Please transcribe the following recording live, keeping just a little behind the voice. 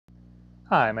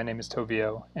Hi, my name is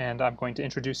Tovio, and I'm going to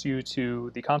introduce you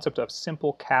to the concept of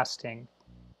simple casting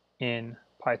in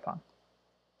Python.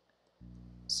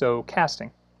 So casting.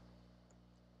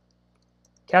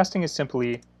 Casting is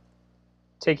simply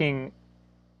taking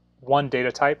one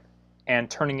data type and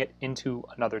turning it into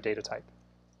another data type.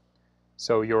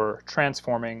 So you're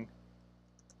transforming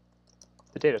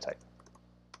the data type.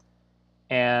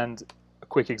 And a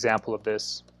quick example of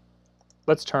this,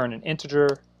 let's turn an integer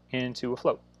into a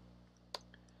float.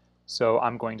 So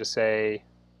I'm going to say,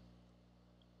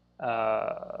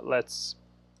 let's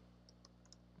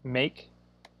make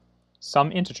some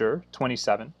integer,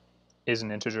 27 is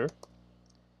an integer.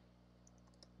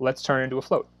 Let's turn it into a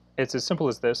float. It's as simple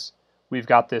as this. We've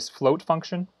got this float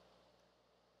function,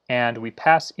 and we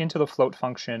pass into the float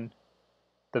function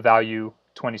the value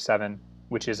 27,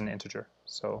 which is an integer.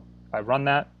 So if I run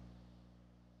that,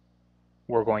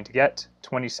 we're going to get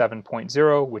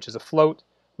 27.0, which is a float.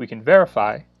 We can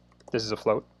verify this is a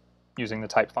float using the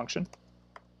type function.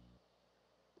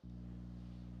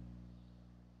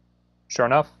 Sure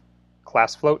enough,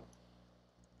 class float.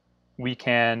 We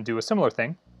can do a similar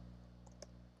thing.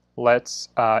 Let's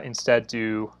instead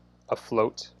do a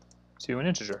float to an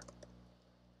integer.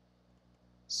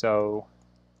 So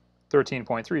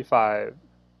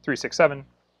 13.35367.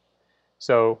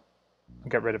 So I'll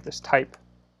get rid of this type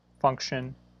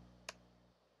function.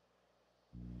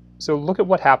 So look at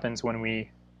what happens when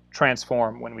we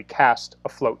transform, when we cast a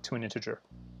float to an integer.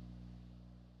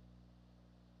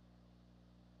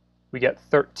 We get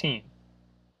 13.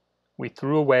 We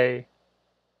threw away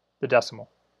the decimal.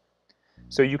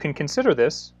 So you can consider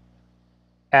this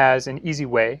as an easy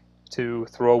way to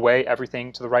throw away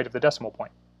everything to the right of the decimal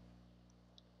point.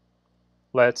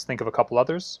 Let's think of a couple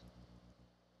others.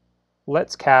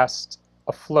 Let's cast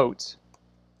a float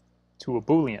to a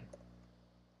Boolean.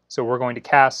 So we're going to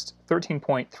cast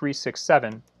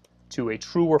 13.367 to a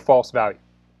true or false value.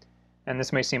 And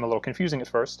this may seem a little confusing at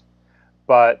first,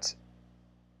 but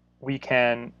we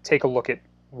can take a look at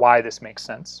why this makes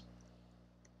sense.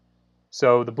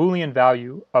 So the Boolean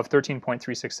value of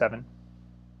 13.367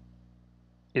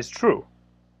 is true.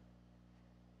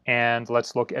 And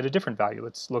let's look at a different value.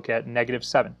 Let's look at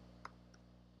 -7.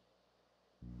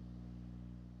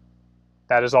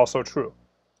 That is also true.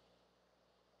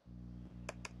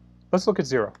 Let's look at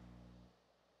 0.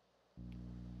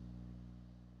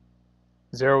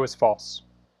 0 is false.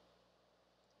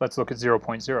 Let's look at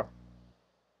 0.0.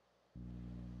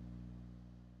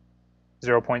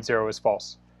 0.0 is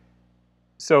false.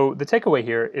 So the takeaway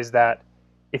here is that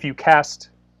if you cast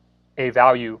a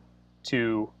value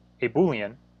to a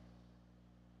Boolean,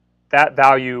 that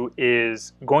value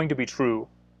is going to be true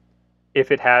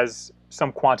if it has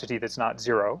some quantity that's not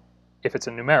 0, if it's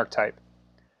a numeric type.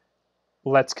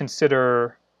 Let's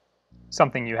consider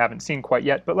something you haven't seen quite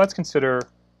yet, but let's consider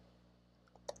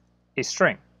a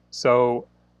string. So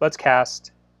let's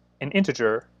cast an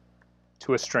integer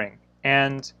to a string.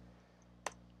 And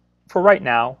for right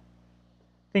now,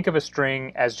 think of a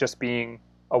string as just being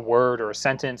a word or a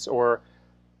sentence or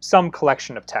some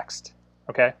collection of text,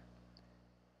 okay?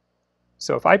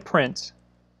 So if I print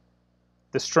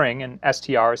the string, and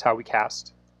str is how we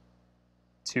cast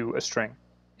to a string,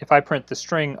 if I print the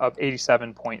string of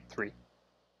 87.3,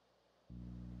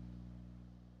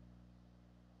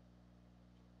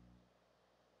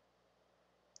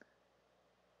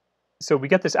 so we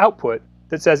get this output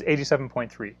that says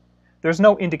 87.3. There's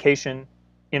no indication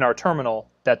in our terminal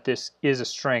that this is a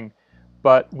string,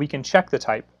 but we can check the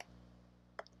type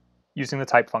using the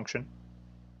type function.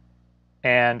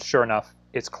 And sure enough,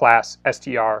 it's class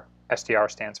str. str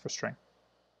stands for string.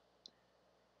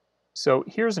 So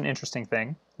here's an interesting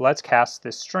thing. Let's cast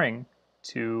this string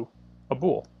to a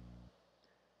bool.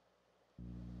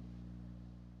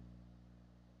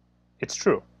 It's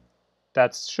true.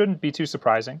 That shouldn't be too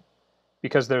surprising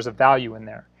because there's a value in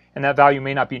there. And that value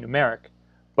may not be numeric,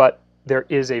 but there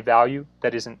is a value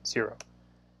that isn't 0.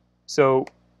 So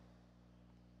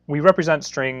we represent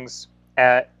strings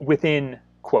within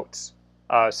quotes,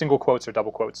 single quotes or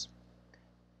double quotes.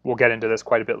 We'll get into this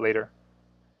quite a bit later.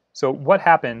 So what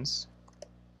happens,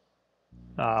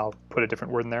 I'll put a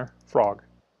different word in there, frog,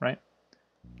 right?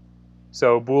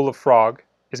 So bool of frog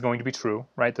is going to be true,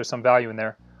 right? There's some value in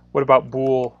there. What about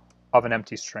bool of an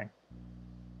empty string?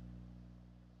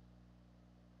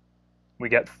 We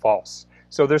get false.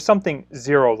 So there's something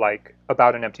 0-like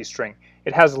about an empty string.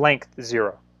 It has length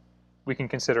 0. We can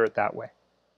consider it that way.